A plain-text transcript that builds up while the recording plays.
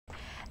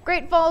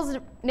Great Falls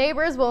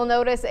neighbors will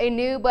notice a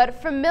new but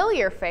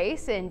familiar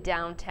face in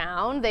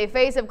downtown. The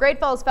face of Great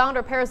Falls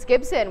founder Paris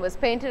Gibson was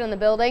painted on the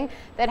building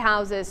that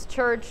houses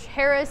Church,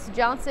 Harris,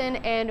 Johnson,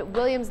 and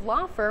Williams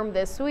law firm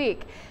this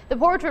week. The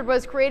portrait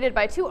was created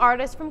by two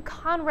artists from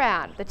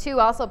Conrad. The two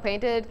also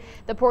painted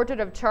the portrait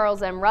of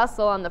Charles M.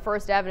 Russell on the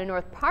First Avenue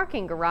North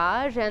parking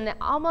garage and the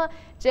Alma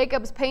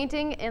Jacobs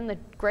painting in the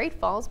Great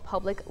Falls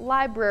Public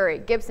Library.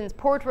 Gibson's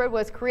portrait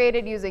was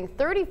created using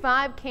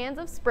 35 cans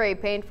of spray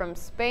paint from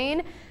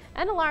Spain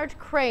and a large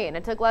crane.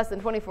 It took less than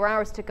 24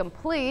 hours to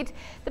complete.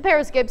 The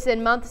Paris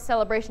Gibson Month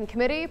Celebration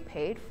Committee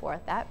paid for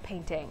that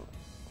painting.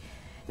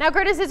 Now,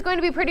 Curtis, is going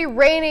to be pretty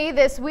rainy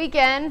this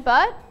weekend,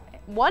 but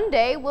one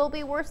day will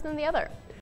be worse than the other.